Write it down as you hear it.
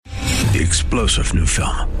the explosive new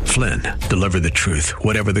film, Flynn, deliver the truth,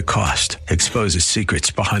 whatever the cost, exposes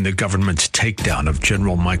secrets behind the government's takedown of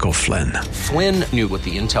General Michael Flynn. Flynn knew what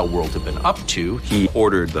the intel world had been up to. He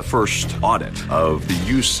ordered the first audit of the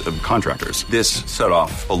use of contractors. This set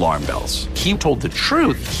off alarm bells. He told the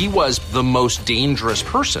truth. He was the most dangerous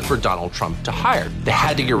person for Donald Trump to hire. They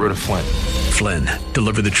had to get rid of Flynn. Flynn,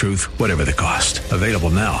 deliver the truth, whatever the cost. Available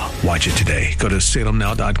now. Watch it today. Go to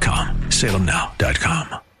salemnow.com.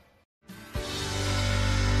 salemnow.com.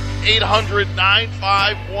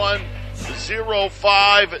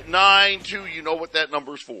 800-951-0592. You know what that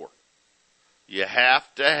number's for. You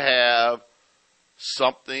have to have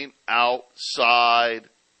something outside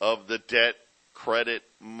of the debt, credit,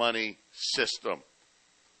 money system,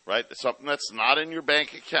 right? Something that's not in your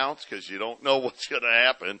bank accounts because you don't know what's going to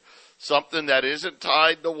happen. Something that isn't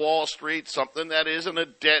tied to Wall Street, something that isn't a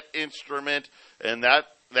debt instrument, and that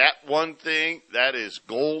one thing, that is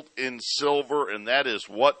gold and silver, and that is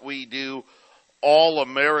what we do.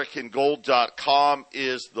 AllAmericanGold.com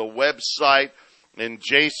is the website. And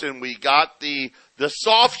Jason, we got the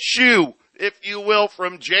soft shoe, if you will,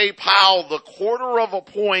 from Jay Powell, the 1/4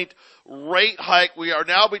 point rate hike. We are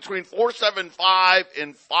now between 4.75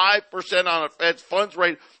 and 5% on a Fed funds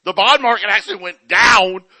rate. The bond market actually went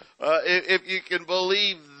down, if you can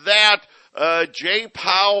believe that. Jay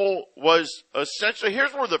Powell was essentially,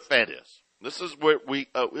 here's where the Fed is. This is what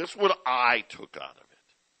this is what I took out of it.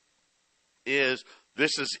 Is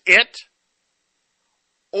this is it,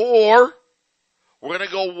 or we're going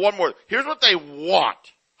to go one more. Here's what they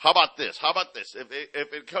want. How about this?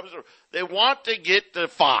 If it comes, they want to get to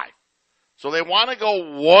 5. So they want to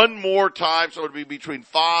go one more time. So it would be between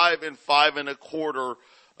 5 and 5.25.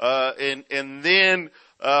 And then,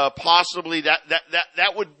 possibly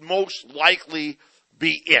that would most likely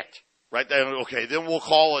be it, right? Okay. Then we'll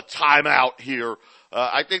call a timeout here.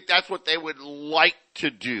 I think that's what they would like to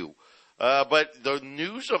do. But the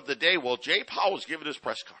news of the day, well, Jay Powell was giving his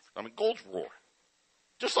press conference. I mean, gold's roaring.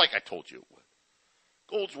 Just like I told you it would.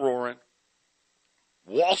 Gold's roaring.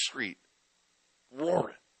 Wall Street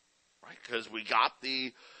roaring. Right? Because we got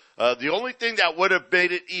the only thing that would have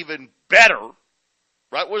made it even better,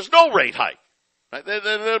 right, was no rate hike. Right? They'd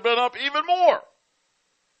have been up even more.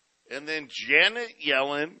 And then Janet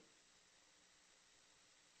Yellen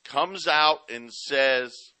comes out and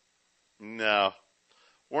says, no,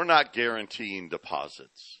 we're not guaranteeing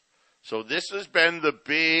deposits. So this has been the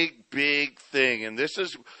big thing. And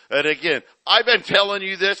again, I've been telling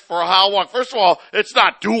you this for how long? First of all, it's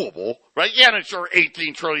not doable, right? You can't insure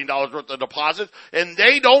 $18 trillion worth of deposits, and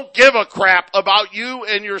they don't give a crap about you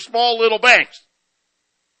and your small little banks.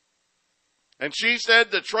 And she said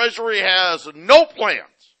the Treasury has no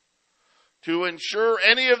plans to insure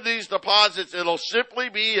any of these deposits. It'll simply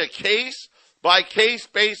be a case-by-case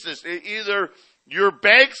basis. Either your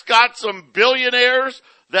bank's got some billionaires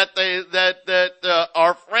that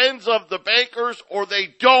are friends of the bankers, or they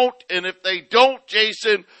don't. And if they don't,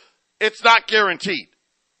 Jason, it's not guaranteed.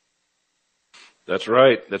 That's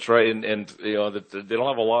right. And you know, they don't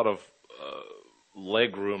have a lot of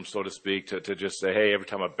leg room, so to speak, to just say, hey, every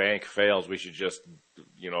time a bank fails, we should just,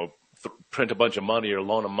 print a bunch of money or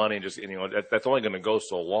loan them money and just, that's only going to go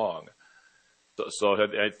so long. So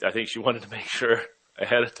I think she wanted to make sure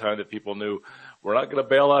ahead of time that people knew we're not going to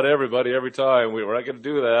bail out everybody every time. We're not going to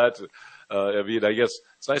do that. I guess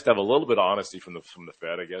it's nice to have a little bit of honesty from the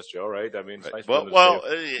Fed, I guess, Joe, right? I mean, it's nice to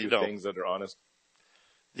say a few things that are honest.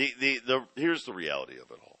 Here's the reality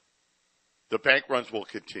of it all. The bank runs will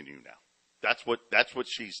continue now. That's what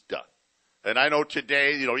she's done. And I know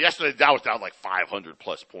today, yesterday Dow was down like 500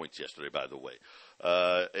 plus points yesterday, by the way.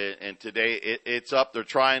 And today it's up. They're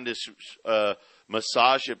trying to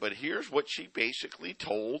massage it. But here's what she basically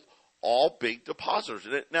told all big depositors.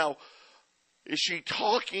 Now, is she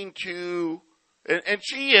talking to, and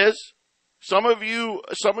she is, some of you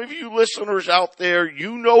listeners out there,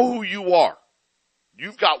 you know who you are.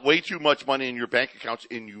 You've got way too much money in your bank accounts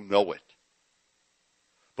and you know it.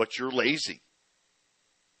 But you're lazy.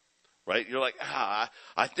 Right? You're like, I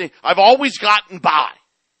think I've always gotten by.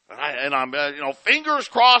 And I'm, fingers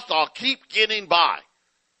crossed I'll keep getting by.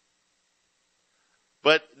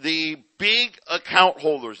 But the big account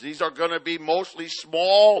holders, these are going to be mostly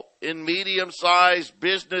small and medium-sized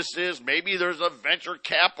businesses. Maybe there's a venture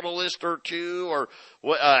capitalist or two or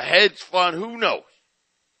a hedge fund, who knows.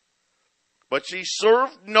 But she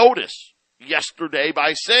served notice yesterday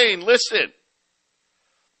by saying, listen,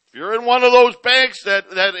 if you're in one of those banks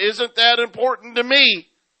that isn't that important to me,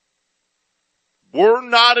 we're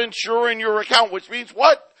not insuring your account, which means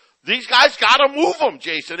what? These guys got to move them,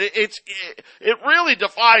 Jason. It really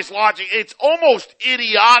defies logic. It's almost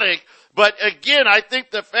idiotic. But again, I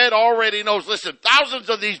think the Fed already knows, listen, thousands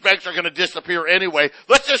of these banks are going to disappear anyway.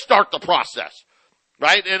 Let's just start the process.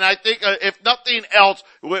 Right? And I think if nothing else,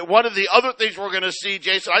 one of the other things we're going to see,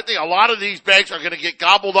 Jason, I think a lot of these banks are going to get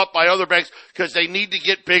gobbled up by other banks because they need to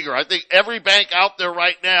get bigger. I think every bank out there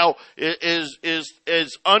right now is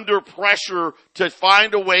under pressure to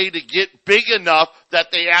find a way to get big enough that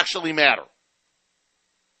they actually matter.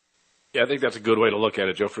 Yeah, I think that's a good way to look at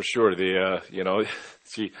it, Joe, for sure.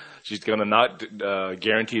 She's going to not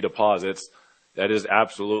guarantee deposits. That is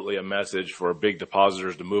absolutely a message for big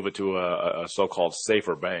depositors to move it to a so-called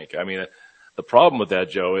safer bank. I mean, the problem with that,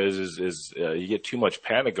 Joe, is you get too much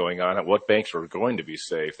panic going on at what banks are going to be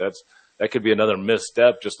safe. That could be another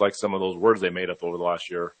misstep, just like some of those words they made up over the last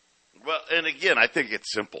year. Well, and again, I think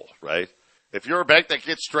it's simple, right? If you're a bank that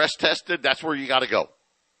gets stress tested, that's where you got to go,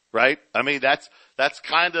 right? I mean, that's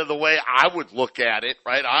kind of the way I would look at it,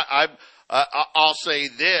 right? I'll say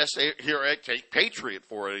this here. Take Patriot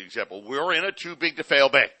for an example. We're in a too big to fail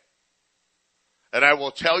bank, and I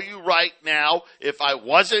will tell you right now, if I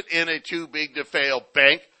wasn't in a too big to fail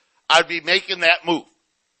bank, I'd be making that move.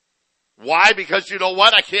 Why? Because you know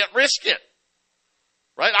what? I can't risk it.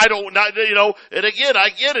 Right? And again,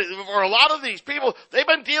 I get it. For a lot of these people, they've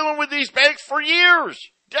been dealing with these banks for years,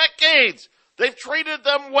 decades. They've treated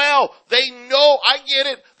them well. They know, I get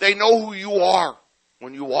it. They know who you are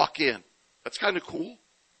when you walk in. That's kind of cool,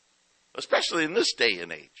 especially in this day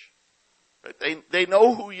and age. Right? They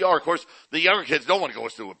know who you are. Of course, the younger kids don't want to go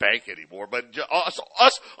into a bank anymore, but us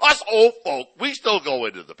old folk, we still go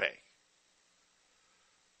into the bank.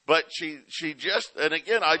 But she just, and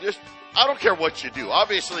again, I don't care what you do.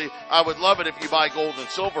 Obviously, I would love it if you buy gold and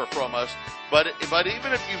silver from us, but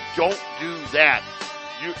even if you don't do that,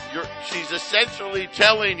 she's essentially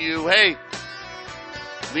telling you, hey,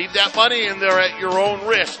 leave that money in there at your own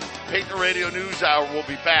risk. Patriot Radio News Hour will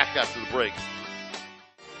be back after the break.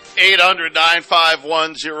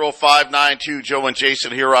 800-951-0592. Joe and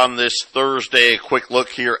Jason here on this Thursday. A quick look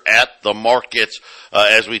here at the markets.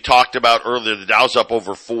 As we talked about earlier, the Dow's up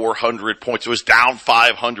over 400 points. It was down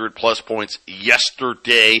 500 plus points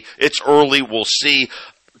yesterday. It's early. We'll see.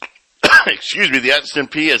 Excuse me. The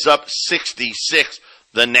S&P is up 66.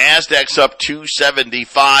 The Nasdaq's up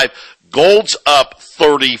 275. Gold's up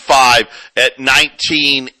 35 at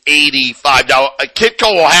 1985. Now,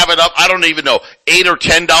 Kitco will have it up, I don't even know, $8 or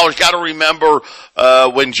 $10. Got to remember,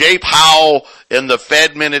 when Jay Powell and the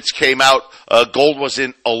Fed minutes came out, gold was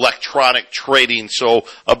in electronic trading. So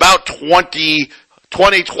about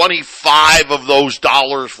 25 of those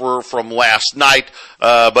dollars were from last night.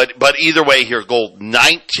 But either way here, gold,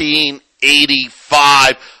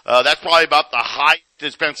 1985. That's probably about the high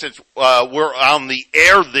it's been since we're on the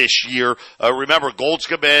air this year. Remember, gold's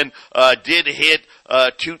come in, did hit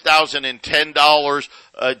 $2,010.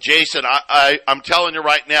 Jason, I'm telling you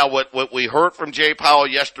right now, what we heard from Jay Powell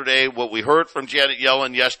yesterday, what we heard from Janet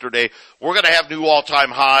Yellen yesterday, we're going to have new all-time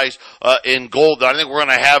highs in gold. I think we're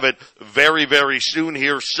going to have it very, very soon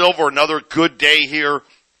here. Silver, another good day here,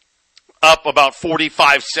 up about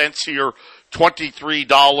 45 cents here,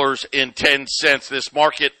 $23.10. This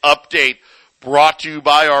market update brought to you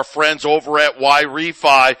by our friends over at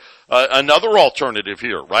YRefi, another alternative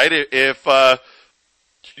here, right? If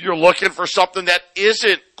you're looking for something that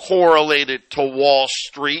isn't correlated to Wall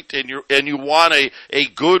Street and you want a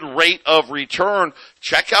good rate of return,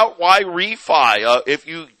 check out YRefi. If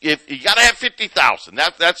you got to have 50,000,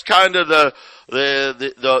 that's kind of the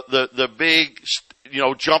big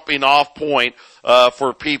jumping off point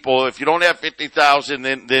for people. If you don't have 50,000,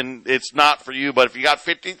 then it's not for you. But if you got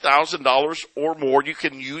 $50,000 or more, you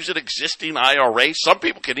can use an existing IRA. Some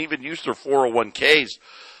people can even use their 401ks.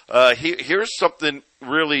 Here's something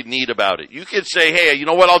really neat about it. You can say, hey, you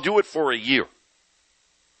know what? I'll do it for a year.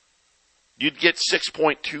 You'd get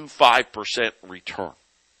 6.25% return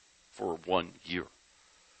for 1 year.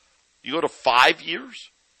 You go to 5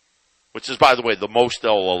 years, which is, by the way, the most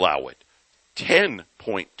they'll allow it.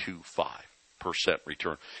 10.25%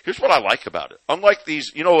 return. Here's what I like about it. Unlike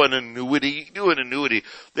these, an annuity, you can do an annuity,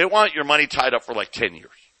 they want your money tied up for like 10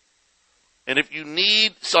 years. And if you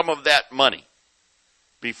need some of that money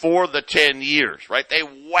before the 10 years, right, they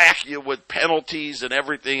whack you with penalties and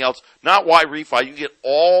everything else. Not YRefi. You get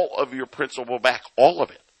all of your principal back, all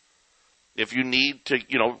of it. If you need to,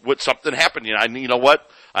 what something happened, you know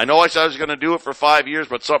what? I know I said I was going to do it for 5 years,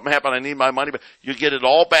 but something happened. I need my money back. You get it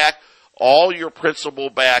all back. All your principal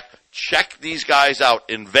back. Check these guys out.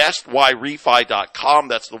 InvestYRefi.com.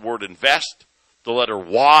 That's the word invest. The letter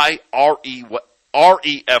Y,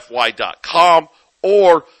 REFY.com.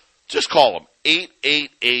 Or Just call them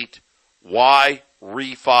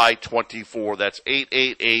 888-Y-REFI-24. That's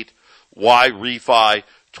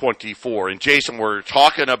 888-Y-REFI-24. And Jason, we're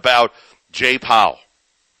talking about Jay Powell,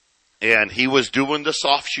 and he was doing the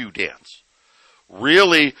soft shoe dance.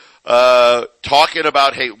 Really talking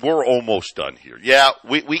about, hey, we're almost done here. Yeah,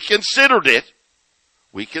 we considered it.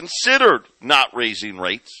 We considered not raising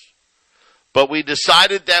rates, but we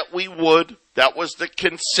decided that we would. That was the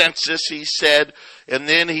consensus, he said. And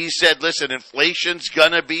then he said, listen, inflation's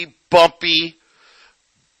going to be bumpy,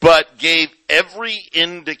 but gave every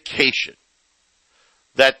indication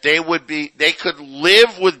that they could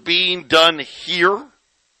live with being done here.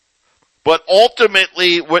 But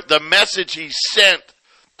ultimately, what the message he sent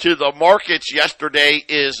to the markets yesterday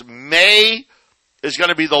is May is going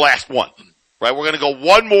to be the last one, right? We're going to go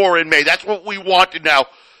one more in May. That's what we wanted. Now,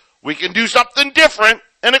 we can do something different.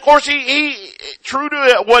 And of course, he true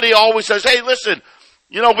to what he always says, hey, listen,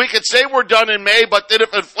 we could say we're done in May, but then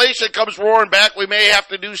if inflation comes roaring back, we may have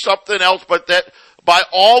to do something else. But that, by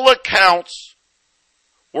all accounts,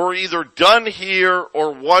 we're either done here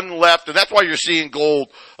or one left. And that's why you're seeing gold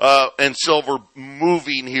and silver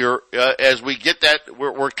moving here as we get that.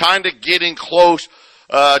 We're kind of getting close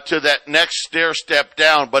to that next stair step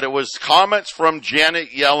down. But it was comments from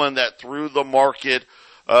Janet Yellen that threw the market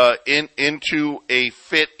into a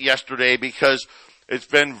fit yesterday, because it's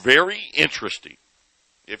been very interesting.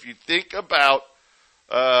 If you think about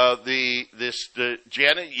the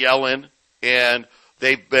Janet Yellen, and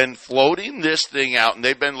they've been floating this thing out, and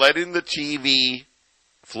they've been letting the TV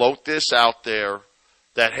float this out there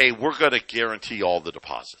that, hey, we're going to guarantee all the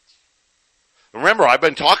deposits. Remember, I've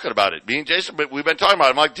been talking about it. Me and Jason, we've been talking about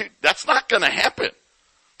it. I'm like, dude, that's not going to happen.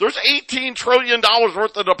 There's $18 trillion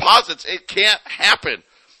worth of deposits. It can't happen.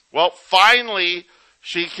 Well, finally,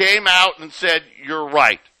 she came out and said, you're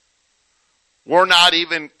right. We're not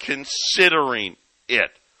even considering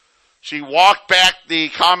it. She walked back the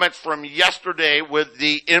comments from yesterday with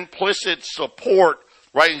the implicit support,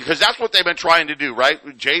 right? Because that's what they've been trying to do,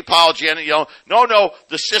 right? Jay Powell, Janet Yellen, no,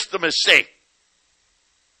 the system is safe.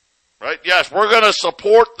 Right? Yes, we're going to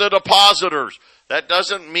support the depositors. That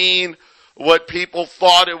doesn't mean what people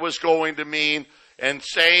thought it was going to mean, and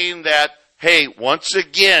saying that, hey, once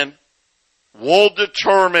again, we'll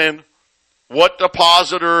determine what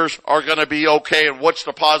depositors are going to be okay and which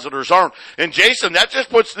depositors aren't. And Jason, that just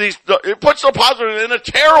puts depositors in a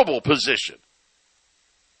terrible position.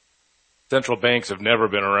 Central banks have never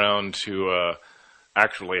been around to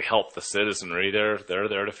actually help the citizenry. They're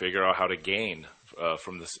there to figure out how to gain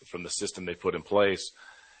from the system they put in place.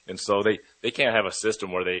 And so they can't have a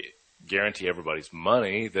system where they guarantee everybody's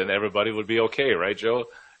money. Then everybody would be okay, right, Joe?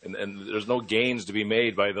 And there's no gains to be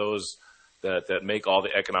made by those that make all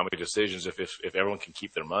the economic decisions if everyone can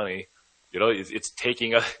keep their money. It's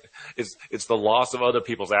it's the loss of other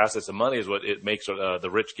people's assets and money is what it makes the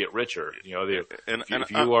rich get richer. If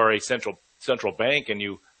you are a central bank and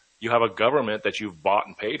you have a government that you've bought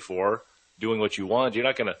and paid for doing what you want, you're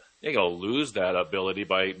not gonna lose that ability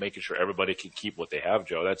by making sure everybody can keep what they have,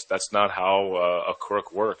 Joe. That's not how a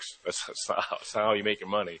crook works. That's not how you make your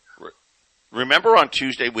money. Remember on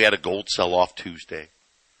Tuesday we had a gold sell-off Tuesday?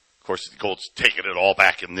 Of course, the gold's taking it all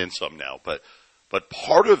back and then some now. But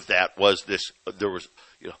part of that was this. There was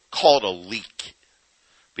called a leak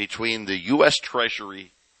between the U.S.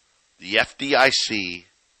 Treasury, the FDIC,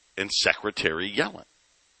 and Secretary Yellen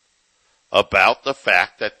about the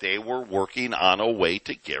fact that they were working on a way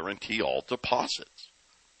to guarantee all deposits.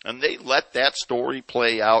 And they let that story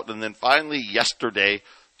play out. And then finally yesterday,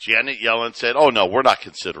 Janet Yellen said, oh, no, we're not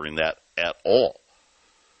considering that at all.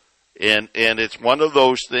 And it's one of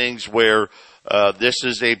those things where this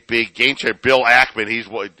is a big game changer. Bill Ackman, he's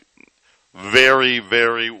very,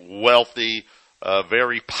 very wealthy,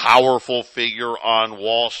 very powerful figure on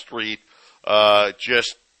Wall Street,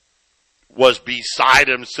 just was beside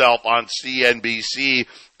himself on CNBC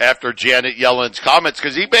after Janet Yellen's comments,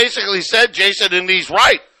 because he basically said, Jason, and he's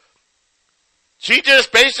right. She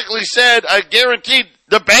just basically said, I guaranteed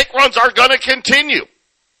the bank runs are going to continue.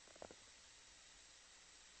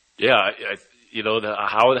 Yeah,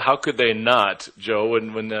 how could they not, Joe?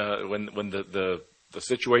 When the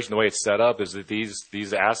situation, the way it's set up, is that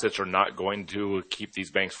these assets are not going to keep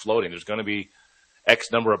these banks floating. There's going to be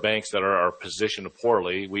X number of banks that are positioned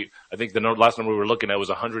poorly. I think the last number we were looking at was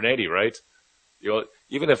 180, right?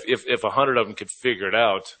 Even if 100 of them could figure it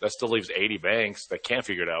out, that still leaves 80 banks that can't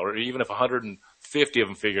figure it out. Or even if 150 of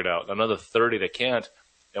them figured it out, another 30 that can't.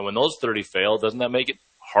 And when those 30 fail, doesn't that make it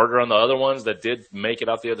harder on the other ones that did make it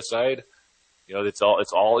out the other side? It's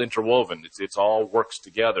all interwoven. It's all works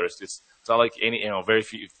together. It's not like very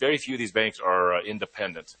few of these banks are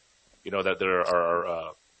independent. that there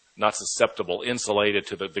are not susceptible, insulated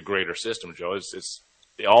to the greater system, Joe.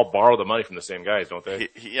 They all borrow the money from the same guys, don't they?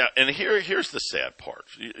 Yeah, and here's the sad part.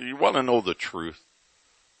 You want to know the truth?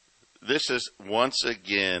 This is, once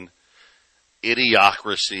again,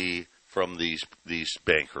 idiocracy from these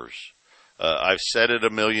bankers. I've said it a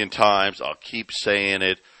million times. I'll keep saying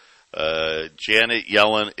it. Janet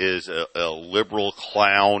Yellen is a liberal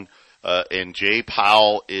clown, and Jay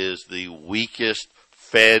Powell is the weakest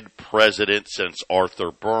Fed president since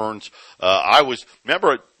Arthur Burns.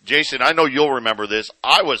 Remember, Jason, I know you'll remember this.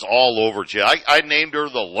 I was all over Jay. I named her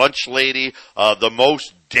the lunch lady, the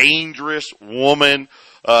most dangerous woman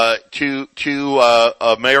to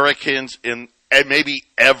Americans and maybe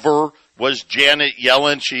ever was Janet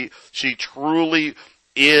Yellen. She truly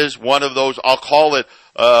is one of those, I'll call it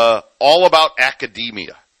all about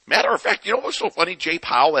academia. Matter of fact, you know what's so funny? Jay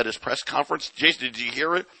Powell at his press conference, Jason, did you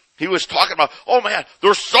hear it? He was talking about, oh man,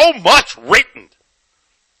 there's so much written.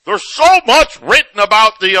 There's so much written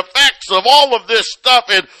about the effects of all of this stuff.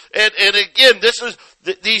 And again,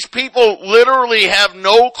 these people literally have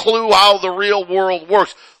no clue how the real world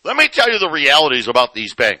works. Let me tell you the realities about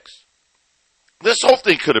these banks. This whole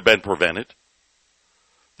thing could have been prevented.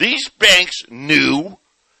 These banks knew,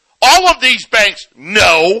 all of these banks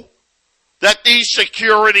know that these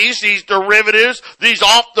securities, these derivatives, these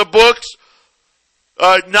off the books,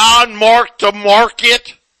 non-mark to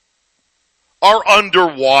market are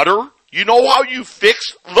underwater. You know how you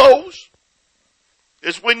fix those?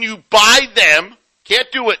 Is when you buy them,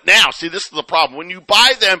 can't do it now. See, this is the problem. When you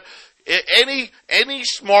buy them, any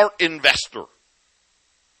smart investor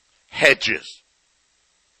hedges.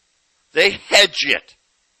 They hedge it.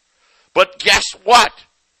 But guess what?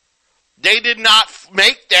 They did not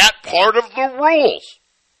make that part of the rules.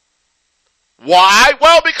 Why?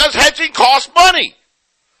 Well, because hedging costs money.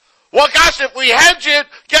 Well, gosh, if we hedge it,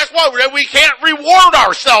 guess what? Then we can't reward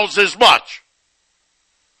ourselves as much.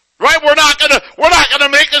 Right? We're not gonna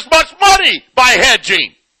make as much money by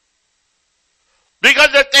hedging. Because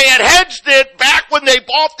if they had hedged it back when they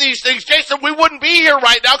bought these things, Jason, we wouldn't be here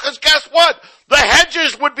right now, because guess what? The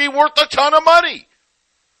hedges would be worth a ton of money.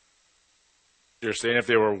 You're saying if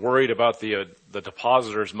they were worried about the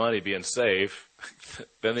depositors' money being safe,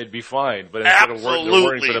 then they'd be fine. But instead of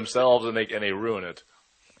worrying for themselves, and they ruin it.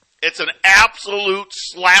 It's an absolute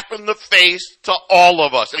slap in the face to all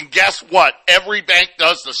of us. And guess what? Every bank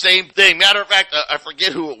does the same thing. Matter of fact, I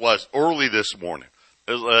forget who it was early this morning.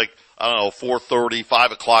 It was like, 4:30,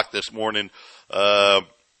 5 o'clock this morning. I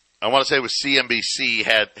want to say it was CNBC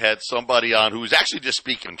had somebody on who was actually just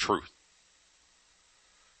speaking truth.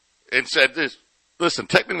 And said this, listen,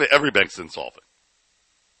 technically every bank's insolvent.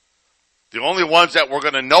 The only ones that we're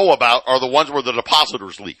going to know about are the ones where the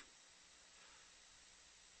depositors leave.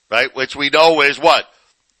 Right? Which we know is what?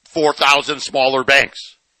 4,000 smaller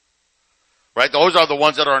banks. Right? Those are the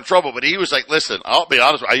ones that are in trouble. But he was like, listen, I'll be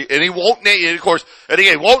honest with you. And he won't name, and of course, and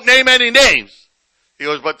he won't name any names. He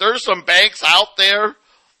goes, but there's some banks out there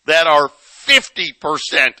that are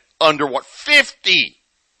 50% under what? 50.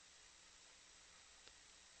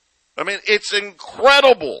 I mean, it's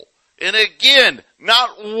incredible. And again,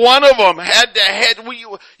 not one of them had to head. When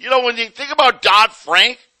you think about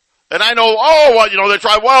Dodd-Frank, and I know,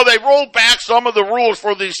 they rolled back some of the rules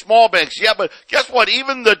for these small banks. Yeah, but guess what?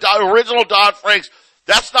 Even the original Dodd-Franks,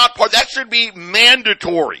 that's not part, that should be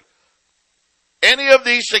mandatory. Any of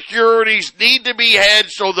these securities need to be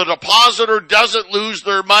hedged so the depositor doesn't lose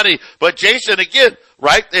their money. But Jason, again,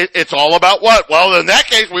 right, it's all about what? Well, in that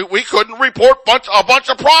case, we couldn't report a bunch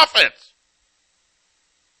of profits.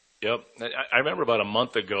 Yep. I remember about a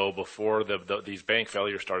month ago, before these bank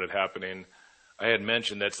failures started happening, I had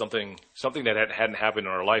mentioned that something that hadn't happened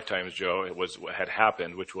in our lifetimes, Joe, had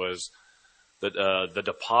happened, which was that the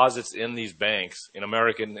deposits in these banks in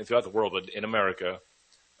America and throughout the world, but in America,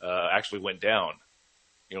 actually went down.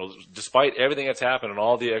 Despite everything that's happened and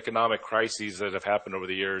all the economic crises that have happened over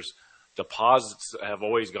the years, deposits have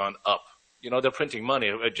always gone up. They're printing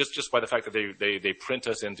money just by the fact that they print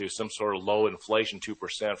us into some sort of low inflation,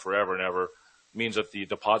 2% forever and ever, means that the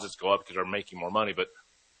deposits go up because they're making more money. But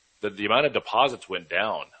the amount of deposits went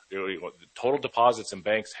down. Total deposits in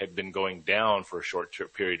banks had been going down for a short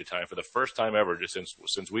period of time, for the first time ever, just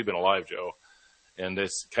since we've been alive, Joe. And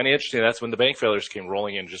it's kind of interesting. That's when the bank failures came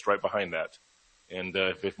rolling in, just right behind that. And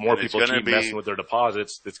if more people keep messing with their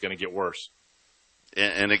deposits, it's going to get worse.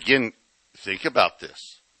 And again, think about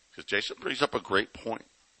this, because Jason brings up a great point.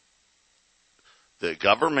 The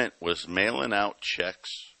government was mailing out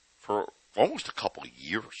checks for almost a couple of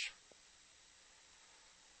years.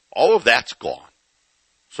 All of that's gone.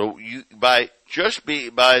 So by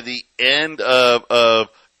the end of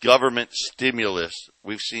government stimulus,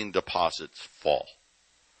 we've seen deposits fall.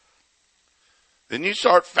 Then you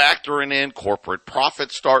start factoring in corporate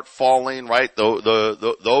profits start falling, right?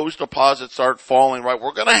 Those deposits start falling, right?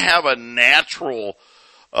 We're going to have a natural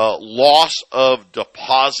loss of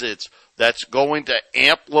deposits that's going to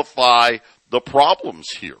amplify the problems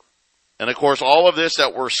here. And of course, all of this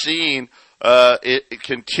that we're seeing, it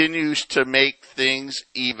continues to make things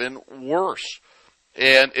even worse.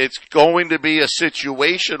 And it's going to be a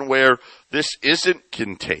situation where this isn't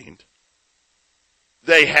contained.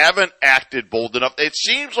 They haven't acted bold enough. It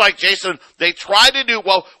seems like, Jason, they try to do,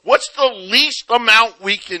 well, what's the least amount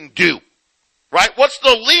we can do? Right? What's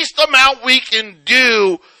the least amount we can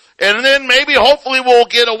do? And then maybe, hopefully, we'll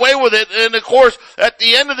get away with it. And of course, at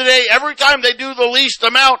the end of the day, every time they do the least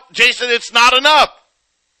amount, Jason, it's not enough.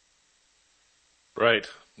 Right.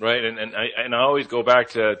 And I always go back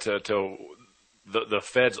to the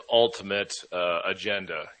Fed's ultimate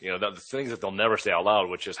agenda, the things that they'll never say out loud,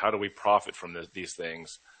 which is how do we profit from these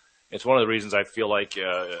things. It's one of the reasons I feel like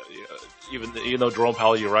even though Jerome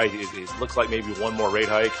Powell, you're right, he looks like maybe one more rate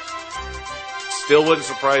hike. Still wouldn't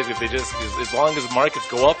surprise me if they just, as long as markets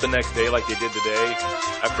go up the next day like they did today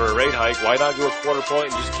after a rate hike, why not do a quarter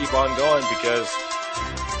point and just keep on going? Because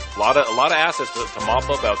a lot of assets to mop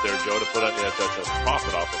up out there, Joe, to put to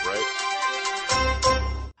profit off of, right?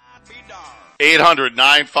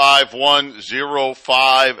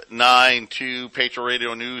 800-951-0592, Patriot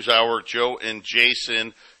Radio News Hour, Joe and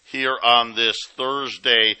Jason here on this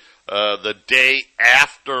Thursday, the day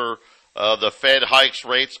after the Fed hikes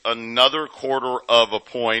rates another quarter of a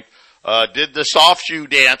point. Did the soft shoe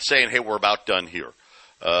dance saying, hey, we're about done here.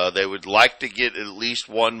 They would like to get at least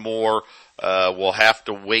one more. We'll have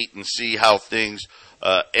to wait and see how things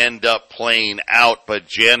end up playing out. But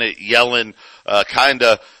Janet Yellen kind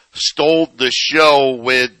of stole the show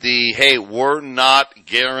with the, hey, we're not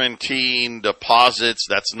guaranteeing deposits.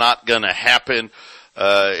 That's not going to happen.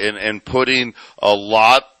 And putting a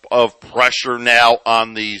lot of pressure now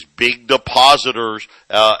on these big depositors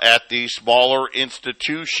at these smaller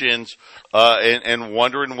institutions and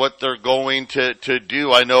wondering what they're going to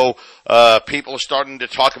do. I know people are starting to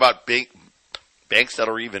talk about big banks that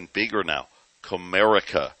are even bigger now.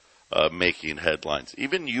 Comerica making headlines.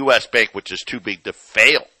 Even U.S. Bank, which is too big to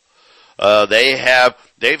fail. They've had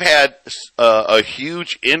a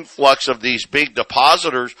huge influx of these big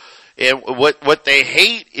depositors, and what they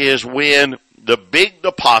hate is when the big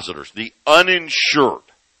depositors, the uninsured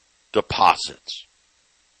deposits,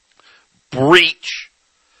 breach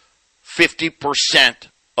 50%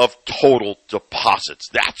 of total deposits.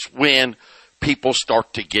 That's when people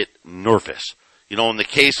start to get nervous. In the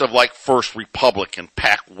case of like First Republic and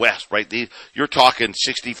PacWest, right? You're talking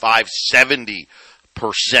 65, 70%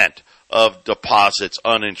 of deposits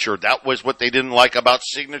uninsured. That was what they didn't like about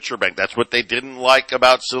Signature Bank. That's what they didn't like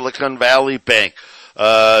about Silicon Valley Bank.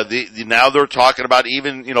 Now they're talking about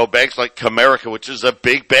even, banks like Comerica, which is a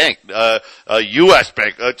big bank, a U.S.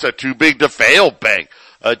 bank. It's a too big to fail bank.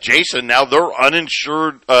 Jason, now their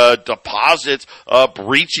uninsured deposits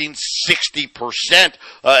breaching 60%,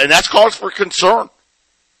 and that's cause for concern.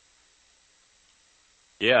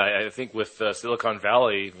 Yeah, I think with Silicon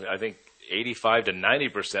Valley, I think 85 to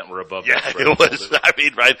 90% were above. Yeah, it was.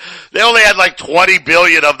 Right? They only had like 20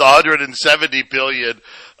 billion of the 170 billion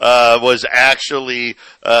was actually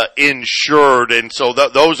insured, and so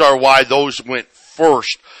those are why those went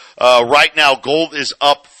first. Right now, gold is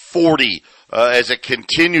up 40 as it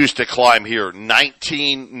continues to climb here.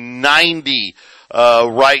 1990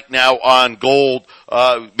 right now on gold.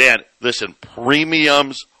 Man, listen,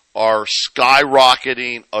 premiums are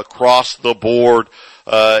skyrocketing across the board.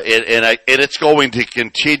 And it's going to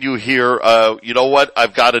continue here. You know what?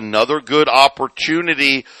 I've got another good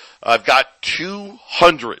opportunity. I've got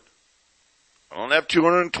 200. I don't have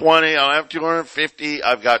 220. I don't have 250.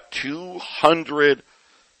 I've got 200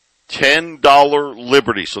 $10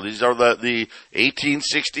 Liberty. So these are the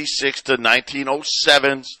 1866 to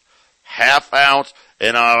 1907s, half ounce.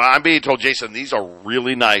 And I'm being told, Jason, these are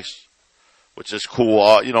really nice, which is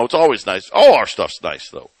cool. It's always nice. All our stuff's nice,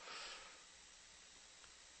 though.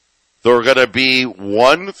 They're going to be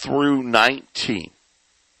 1 through 19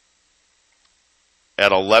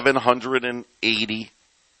 at 1,180,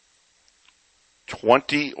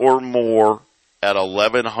 20 or more at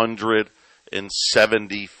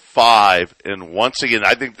 1,175. And once again,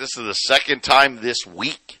 I think this is the second time this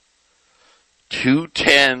week, 2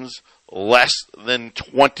 10s less than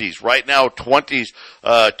 20s. Right now, 20s,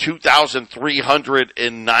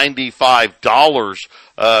 $2,395.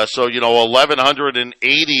 So,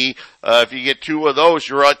 $1,180. If you get two of those,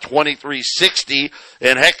 you're at $2,360.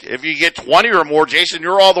 And heck, if you get 20 or more, Jason,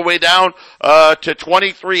 you're all the way down, to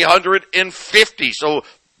 $2,350. So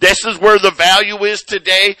this is where the value is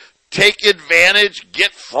today. Take advantage,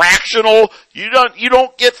 get fractional. You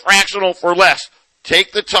don't get fractional for less.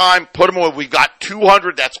 Take the time, put them away. We've got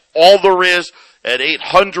 200. That's all there is at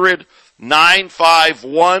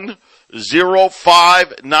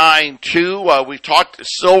 800-951-0592. We've talked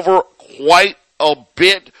silver quite a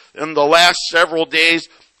bit in the last several days.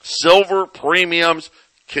 Silver premiums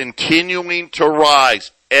continuing to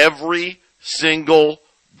rise every single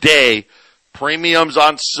day. Premiums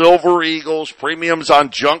on Silver Eagles, premiums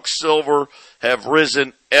on junk silver have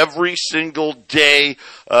risen every single day.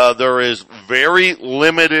 There is very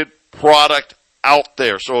limited product out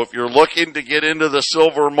there. So if you're looking to get into the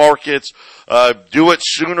silver markets, do it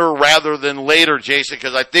sooner rather than later, Jason,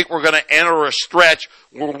 because I think we're going to enter a stretch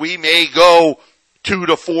where we may go 2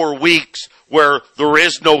 to 4 weeks where there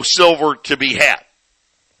is no silver to be had.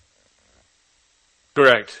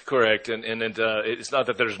 Correct. And it's not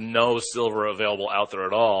that there's no silver available out there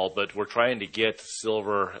at all, but we're trying to get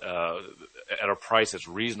silver at a price that's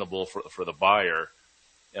reasonable for the buyer.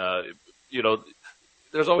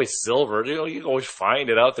 There's always silver. You can always find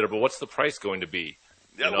it out there, but what's the price going to be?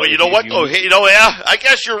 I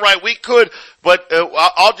guess you're right. We could, but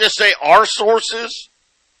I'll just say our sources,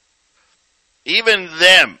 even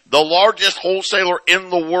them, the largest wholesaler in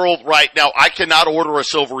the world right now, I cannot order a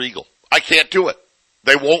Silver Eagle. I can't do it.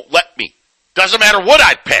 They won't let me. Doesn't matter what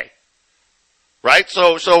I pay. Right?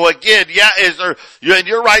 So again, and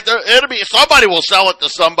you're right, it'll be, somebody will sell it to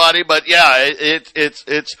somebody, but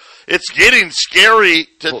it's getting scary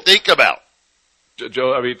to think about.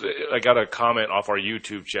 Joe, I got a comment off our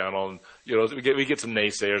YouTube channel, and, we get some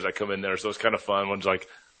naysayers that come in there, so it's kind of fun. One's like,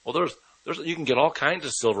 well, there's, you can get all kinds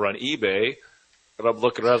of silver on eBay. And I'm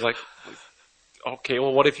looking around, I was like, okay,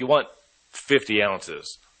 well, what if you want 50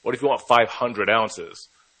 ounces? What if you want 500 ounces?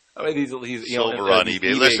 These silver on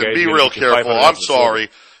eBay. Listen, be real careful. I'm sorry.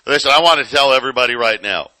 Listen, I want to tell everybody right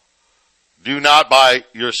now, do not buy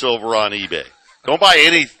your silver on eBay. Don't buy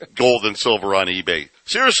any gold and silver on eBay.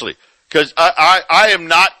 Seriously, because I am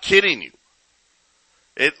not kidding you.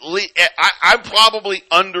 I'm probably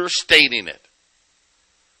understating it.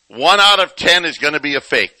 1 out of 10 is going to be a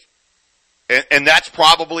fake. And that's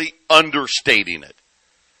probably understating it.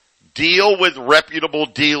 Deal with reputable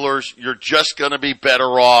dealers. You're just going to be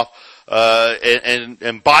better off.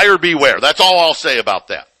 And buyer beware. That's all I'll say about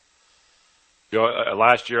that.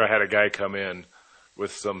 Last year I had a guy come in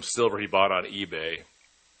with some silver he bought on eBay.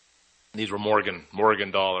 These were Morgan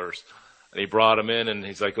dollars. And he brought them in, and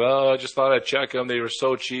he's like, well, I just thought I'd check them. They were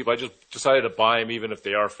so cheap. I just decided to buy them even if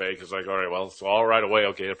they are fake. It's like, all right, well, so all right away.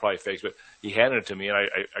 Okay, they're probably fakes. But he handed it to me, and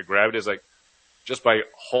I grabbed it. It's like, just by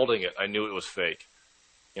holding it, I knew it was fake.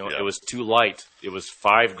 It was too light. It was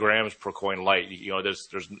 5 grams per coin light. You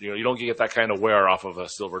don't get that kind of wear off of a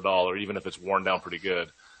silver dollar, even if it's worn down pretty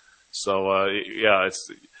good. So, it's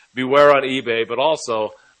beware on eBay, but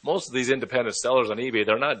also most of these independent sellers on eBay,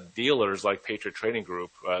 they're not dealers like Patriot Trading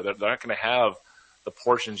Group. They're not going to have the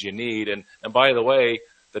portions you need. And by the way,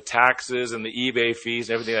 the taxes and the eBay fees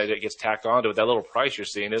and everything that gets tacked onto it, that little price you're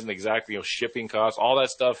seeing isn't exactly, shipping costs, all that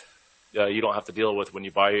stuff. You don't have to deal with when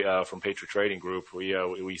you buy from Patriot Trading Group.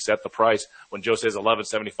 We set the price. When Joe says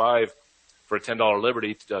 $11.75 for a $10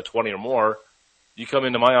 Liberty, 20 or more, you come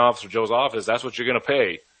into my office or Joe's office, that's what you're going to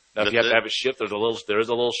pay. Now, if you have to have it shipped, there is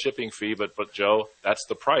a little shipping fee, but Joe, that's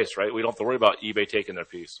the price, right? We don't have to worry about eBay taking their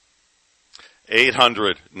piece.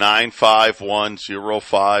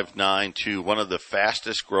 800-951-0592. One of the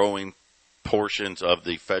fastest growing portions of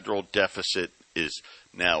the federal deficit is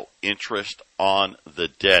now interest on the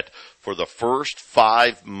debt. For the first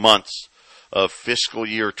 5 months of fiscal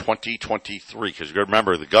year 2023, because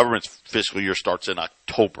remember, the government's fiscal year starts in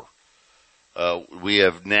October, we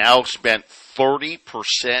have now spent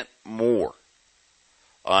 30% more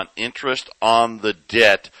on interest on the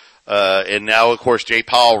debt. And now, of course, Jay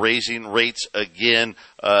Powell raising rates again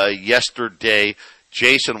yesterday.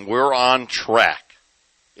 Jason, we're on track.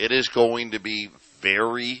 It is going to be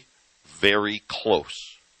very, very close.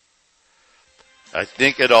 I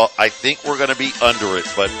think we're going to be under it,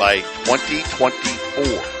 but by 2024,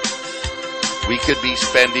 we could be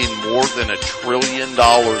spending more than $1 trillion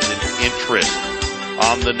in interest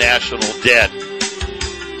on the national debt.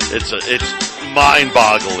 It's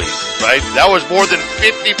mind-boggling, right? That was more than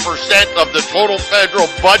 50% of the total federal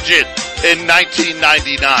budget in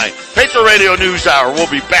 1999. Patriot Radio News Hour. We'll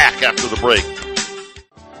be back after the break.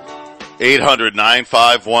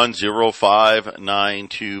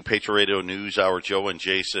 800-951-0592. Patriot Radio News Hour. Joe and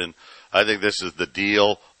Jason. I think this is the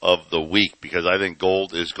deal of the week because I think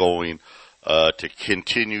gold is going to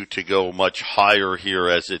continue to go much higher here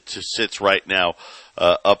as it sits right now,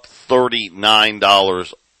 up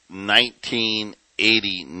 $39,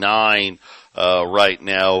 $19.89 right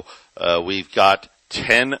now. We've got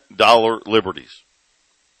 $10 liberties.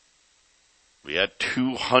 We had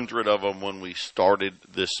 200 of them when we started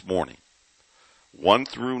this morning. 1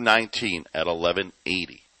 through 19 at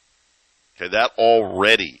 $11.80. Okay, that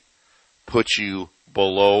already puts you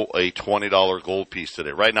below a $20 gold piece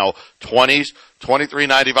today. Right now, 20s,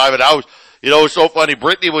 $23.95. And I was, it's so funny.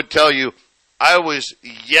 Brittany would tell you, I was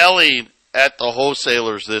yelling at the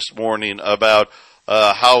wholesalers this morning about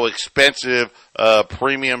how expensive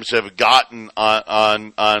premiums have gotten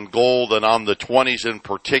on gold and on the 20s in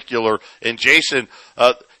particular. And Jason,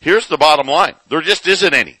 here's the bottom line: there just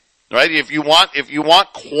isn't any. Right? If you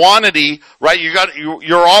want quantity, right,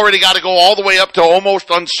 you're already got to go all the way up to almost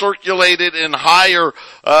uncirculated and higher,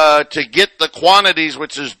 to get the quantities,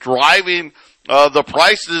 which is driving, the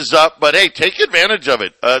prices up. But hey, take advantage of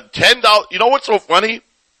it. $10, you know what's so funny?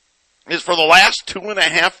 Is for the last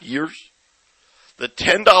 2.5 years, the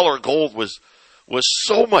 $10 gold was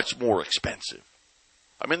so much more expensive.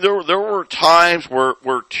 I mean, there were times where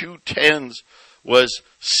 210s was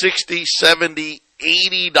 $60, $70,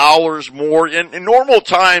 $80 more. In normal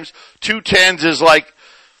times, 210s is like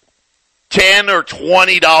 $10 or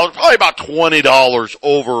 $20, probably about $20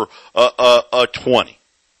 over a 20.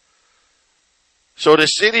 So to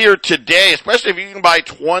sit here today, especially if you can buy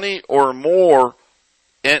 20 or more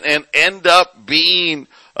and end up being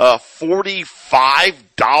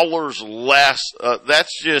 $45 less,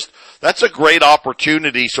 that's a great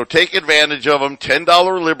opportunity. So take advantage of them.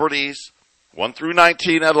 $10 liberties. 1 through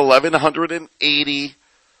 19 at $1,180.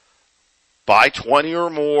 Buy 20 or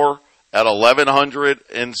more at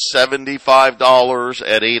 $1,175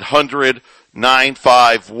 at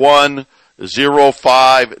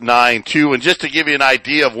 800-951-0592. And just to give you an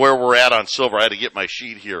idea of where we're at on silver, I had to get my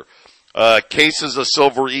sheet here. Cases of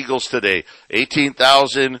Silver Eagles today,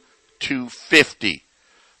 18,250.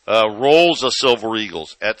 Rolls of Silver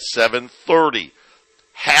Eagles at 730.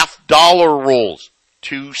 $half rolls,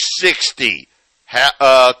 260.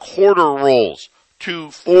 Quarter rolls,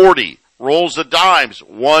 240. Rolls of dimes,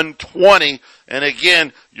 120. And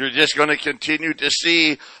again, you're just going to continue to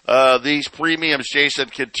see these premiums, Jason,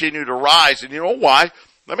 continue to rise. And you know why?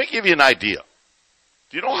 Let me give you an idea.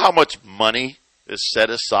 Do you know how much money is set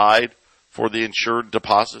aside for the insured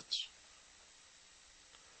deposits?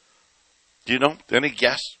 Do you know? Any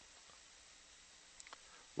guess?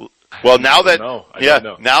 Well, now that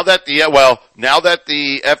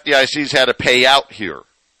the FDIC's had to pay out here,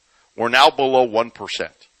 we're now below 1%.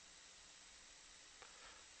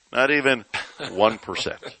 Not even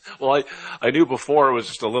 1%. Well, I knew before it was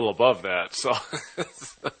just a little above that.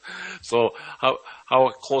 So how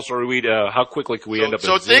close are we to how quickly can we end up?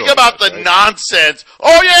 So at think zero, about the nonsense.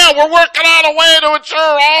 Oh yeah, we're working on a way to insure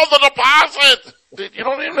all the deposits. You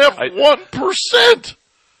don't even have 1%.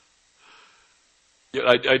 Yeah,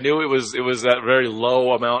 I knew it was that very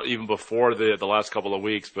low amount even before the last couple of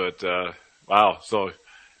weeks, but wow. So,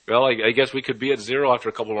 well, I guess we could be at zero after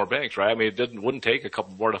a couple more banks, right? I mean, wouldn't take a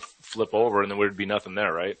couple more to flip over, and then there'd be nothing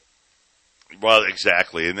there, right? Well,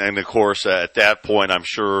 exactly, and of course at that point, I'm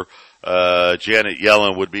sure Janet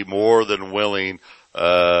Yellen would be more than willing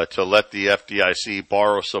to let the FDIC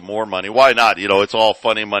borrow some more money. Why not? It's all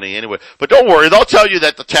funny money anyway. But don't worry, they'll tell you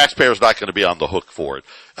that the taxpayer's not going to be on the hook for it.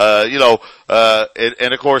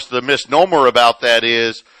 And of course the misnomer about that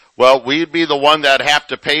is, well, we'd be the one that have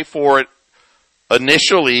to pay for it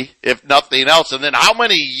initially, if nothing else. And then how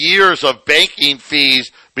many years of banking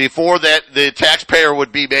fees before that the taxpayer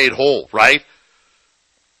would be made whole, right?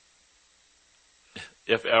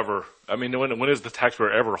 If ever. I mean, when is the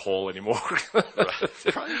taxpayer ever whole anymore? Right.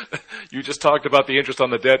 You just talked about the interest on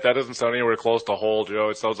the debt. That doesn't sound anywhere close to whole, Joe.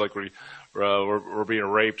 It sounds like we're being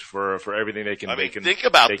raped for everything they can. Think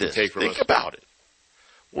about they this. Can take from think us. about it.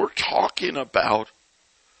 We're talking about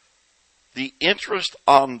the interest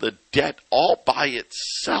on the debt all by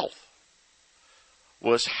itself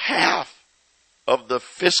was half of the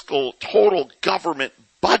fiscal total government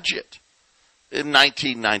budget in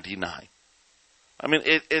 1999. I mean,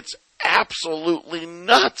 it's absolutely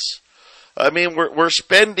nuts. I mean, we're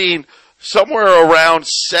spending somewhere around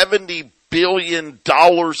 $70 billion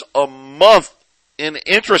a month in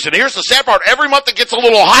interest. And here's the sad part. Every month it gets a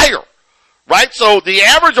little higher, right? So the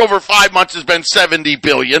average over 5 months has been $70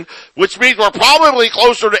 billion, which means we're probably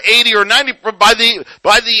closer to 80 or 90. By the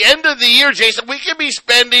end of the year, Jason, we could be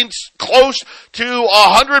spending close to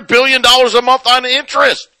 $100 billion a month on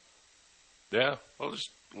interest. Yeah, well, just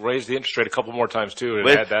raise the interest rate a couple more times too, and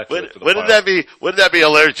add that to the wouldn't that be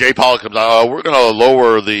hilarious? Jay Powell comes out, we're going to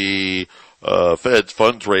lower the Fed's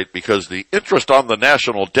funds rate because the interest on the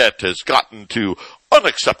national debt has gotten to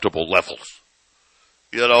unacceptable levels.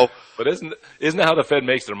 You know, but isn't that how the Fed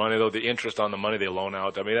makes their money though? The interest on the money they loan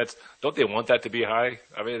out. I mean, don't they want that to be high?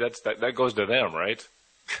 I mean, that goes to them, right?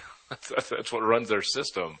 that's what runs their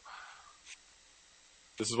system.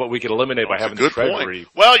 This is what we could eliminate by having the Treasury.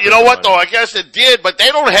 Well, you know what though? I guess it did, but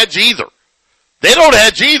they don't hedge either. They don't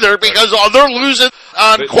hedge either because they're losing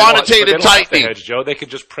on quantitative tightening. They don't hedge, Joe. They can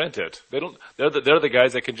just print it. They don't. They're the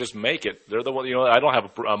guys that can just make it. They're the one. You know, I don't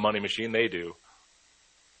have a money machine. They do.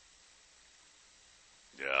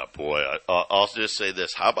 Yeah, boy, I'll just say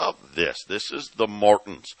this. How about this? This is the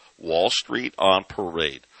Martins, Wall Street on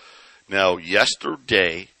parade. Now,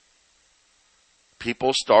 yesterday,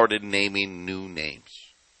 people started naming new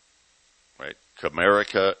names, right?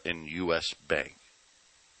 Comerica and U.S. Bank,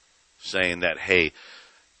 saying that, hey,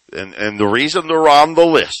 and the reason they're on the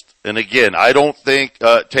list, and again, I don't think,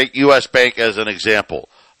 take U.S. Bank as an example.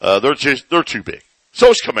 They're too big.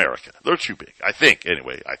 So is Comerica. They're too big. I think,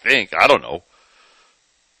 anyway. I don't know.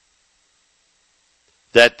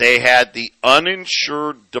 That they had the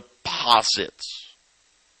uninsured deposits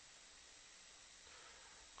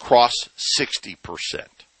cross 60%.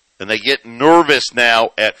 And they get nervous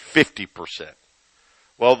now at 50%.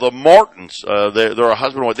 Well, the Martins, they're a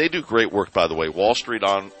husband and wife. They do great work, by the way. Wall Street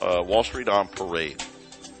on Parade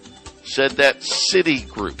said that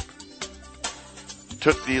Citigroup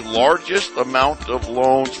took the largest amount of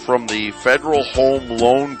loans from the Federal Home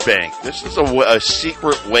Loan Bank. This is a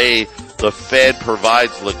secret way the Fed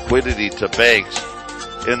provides liquidity to banks.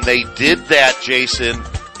 And they did that, Jason,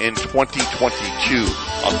 in 2022.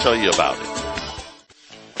 I'll tell you about it.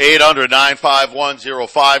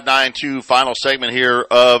 800-951-0592. Final segment here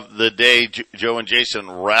of the day. Joe and Jason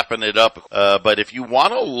wrapping it up. But if you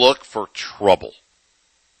want to look for trouble,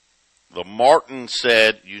 the Martin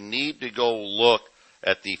said you need to go look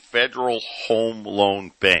at the Federal Home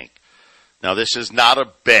Loan Bank. Now, this is not a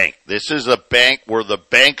bank. This is a bank where the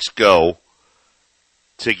banks go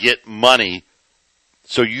to get money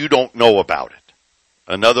so you don't know about it.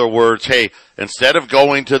 In other words, hey, instead of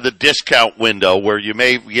going to the discount window where you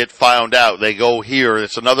may get found out, they go here.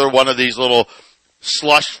 It's another one of these little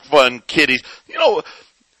slush fund kiddies. You know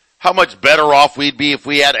how much better off we'd be if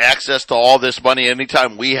we had access to all this money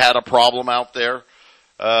anytime we had a problem out there?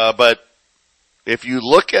 But if you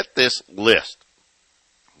look at this list,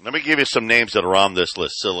 let me give you some names that are on this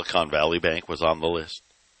list. Silicon Valley Bank was on the list.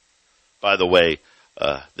 By the way,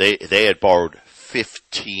 they had borrowed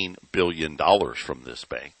 $15 billion from this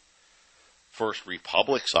bank. First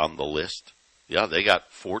Republic's on the list. Yeah, they got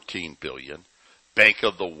 $14 billion. Bank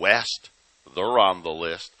of the West, they're on the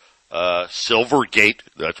list. Silvergate,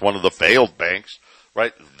 that's one of the failed banks,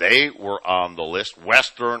 right? They were on the list.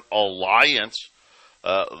 Western Alliance,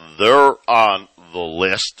 they're on the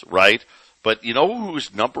list, right? But you know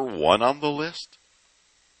who's number one on the list?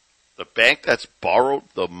 The bank that's borrowed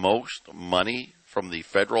the most money from the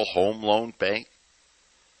Federal Home Loan Bank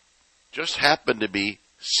just happened to be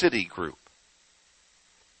Citigroup.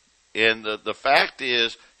 And the fact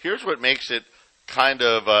is, here's what makes it kind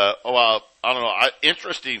of,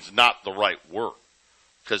 interesting is not the right word.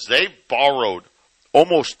 Because they borrowed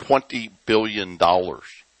almost $20 billion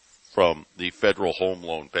from the Federal Home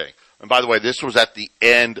Loan Bank. And by the way, this was at the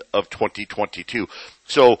end of 2022.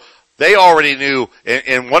 So they already knew,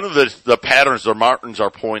 and one of the patterns the Martins are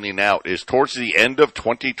pointing out is towards the end of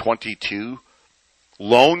 2022,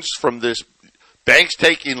 loans from this, banks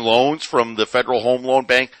taking loans from the Federal Home Loan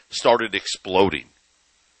Bank started exploding.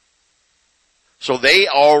 So they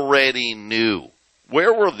already knew.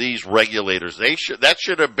 Where were these regulators? That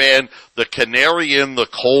should have been the canary in the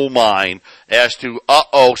coal mine as to,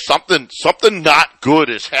 something not good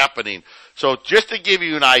is happening. So just to give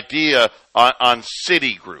you an idea on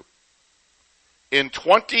Citigroup, in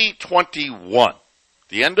 2021,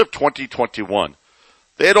 the end of 2021,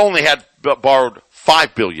 they had only borrowed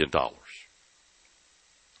 $5 billion.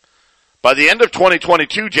 By the end of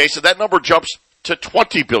 2022, Jason, that number jumps to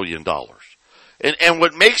 $20 billion. And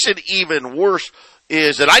what makes it even worse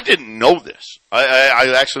is, and I didn't know this,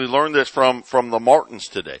 I actually learned this from the Martins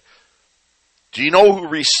today. Do you know who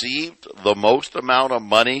received the most amount of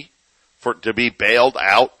money to be bailed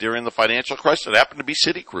out during the financial crisis? It happened to be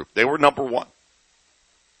Citigroup. They were number one.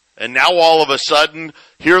 And now all of a sudden,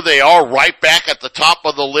 here they are right back at the top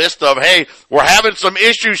of the list of, hey, we're having some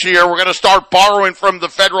issues here. We're going to start borrowing from the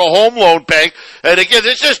Federal Home Loan Bank. And again,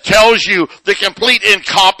 this just tells you the complete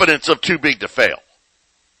incompetence of too big to fail.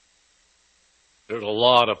 There's a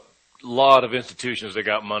lot of institutions that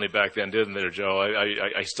got money back then, didn't there, Joe?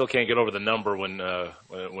 I still can't get over the number when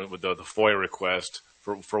with the FOIA request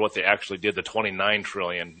for what they actually did, the $29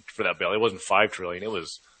 trillion for that bill. It wasn't $5 trillion. It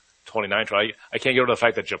was $29 trillion. I can't get over the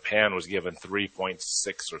fact that Japan was given 3.6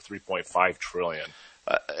 or 3.5 trillion.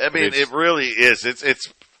 I mean, it really is. It's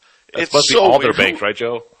supposed to be all their banks, right,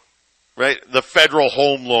 Joe? Right, the Federal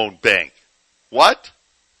Home Loan Bank. What?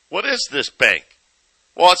 What is this bank?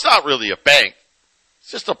 Well, it's not really a bank.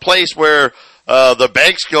 It's just a place where the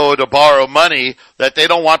banks go to borrow money that they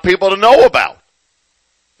don't want people to know about.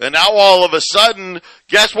 And now all of a sudden,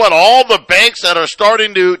 guess what? All the banks that are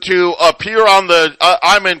starting to appear on the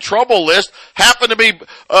I'm in trouble list happen to be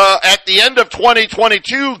at the end of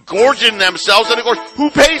 2022 gorging themselves. And of course, who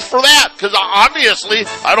pays for that? Because obviously,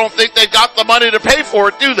 I don't think they've got the money to pay for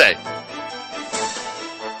it, do they?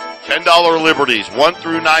 $10 Liberties, 1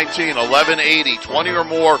 through 19, $11.80, 20 or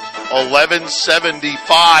more,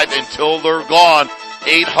 $11.75 until they're gone.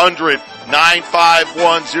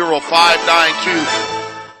 800-951-0592.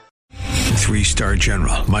 Three-star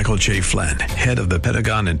General Michael J. Flynn, head of the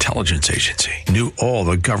Pentagon Intelligence Agency, knew all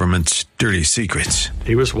the government's dirty secrets.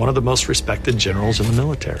 He was one of the most respected generals in the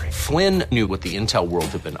military. Flynn knew what the intel world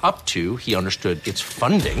had been up to. He understood its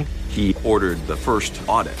funding. He ordered the first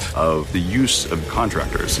audit of the use of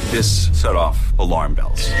contractors. This set off alarm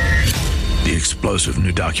bells. The explosive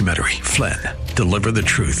new documentary, Flynn, Deliver the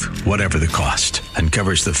Truth, Whatever the Cost,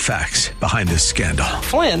 uncovers the facts behind this scandal.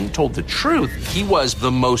 Flynn told the truth. He was the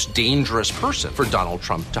most dangerous person for Donald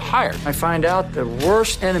Trump to hire. I find out the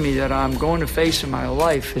worst enemy that I'm going to face in my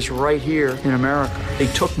life is right here in America. They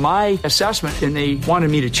took my assessment and they wanted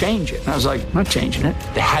me to change it. And I was like, I'm not changing it.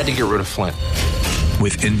 They had to get rid of Flynn.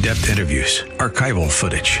 With in-depth interviews, archival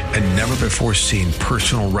footage, and never-before-seen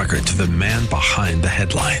personal records of the man behind the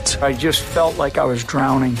headlines. I just felt like I was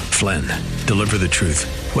drowning. Flynn, Deliver the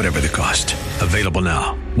Truth, Whatever the Cost. Available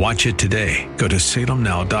now. Watch it today. Go to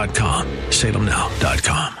salemnow.com.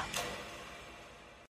 salemnow.com.